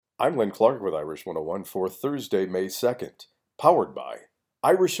I'm Len Clark with Irish 101 for Thursday, May 2nd, powered by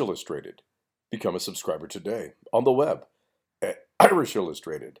Irish Illustrated. Become a subscriber today on the web at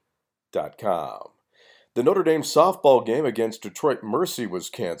irishillustrated.com. The Notre Dame softball game against Detroit Mercy was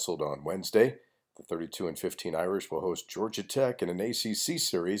canceled on Wednesday. The 32-15 Irish will host Georgia Tech in an ACC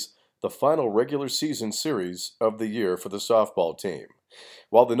series, the final regular season series of the year for the softball team.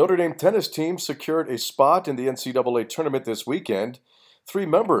 While the Notre Dame tennis team secured a spot in the NCAA tournament this weekend, 3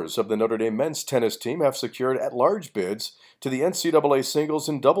 members of the Notre Dame men's tennis team have secured at-large bids to the NCAA singles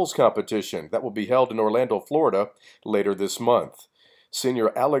and doubles competition that will be held in Orlando, Florida, later this month.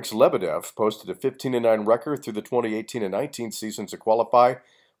 Senior Alex Lebedev posted a 15-9 record through the 2018-19 season to qualify,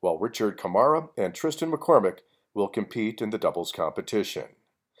 while Richard Kamara and Tristan McCormick will compete in the doubles competition.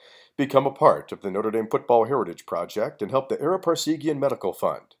 Become a part of the Notre Dame Football Heritage Project and help the Ara Parseghian Medical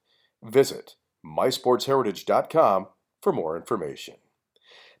Fund. Visit mysportsheritage.com for more information.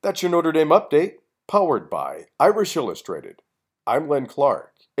 That's your Notre Dame update, powered by Irish Illustrated. I'm Len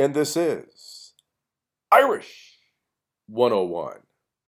Clark, and this is Irish 101.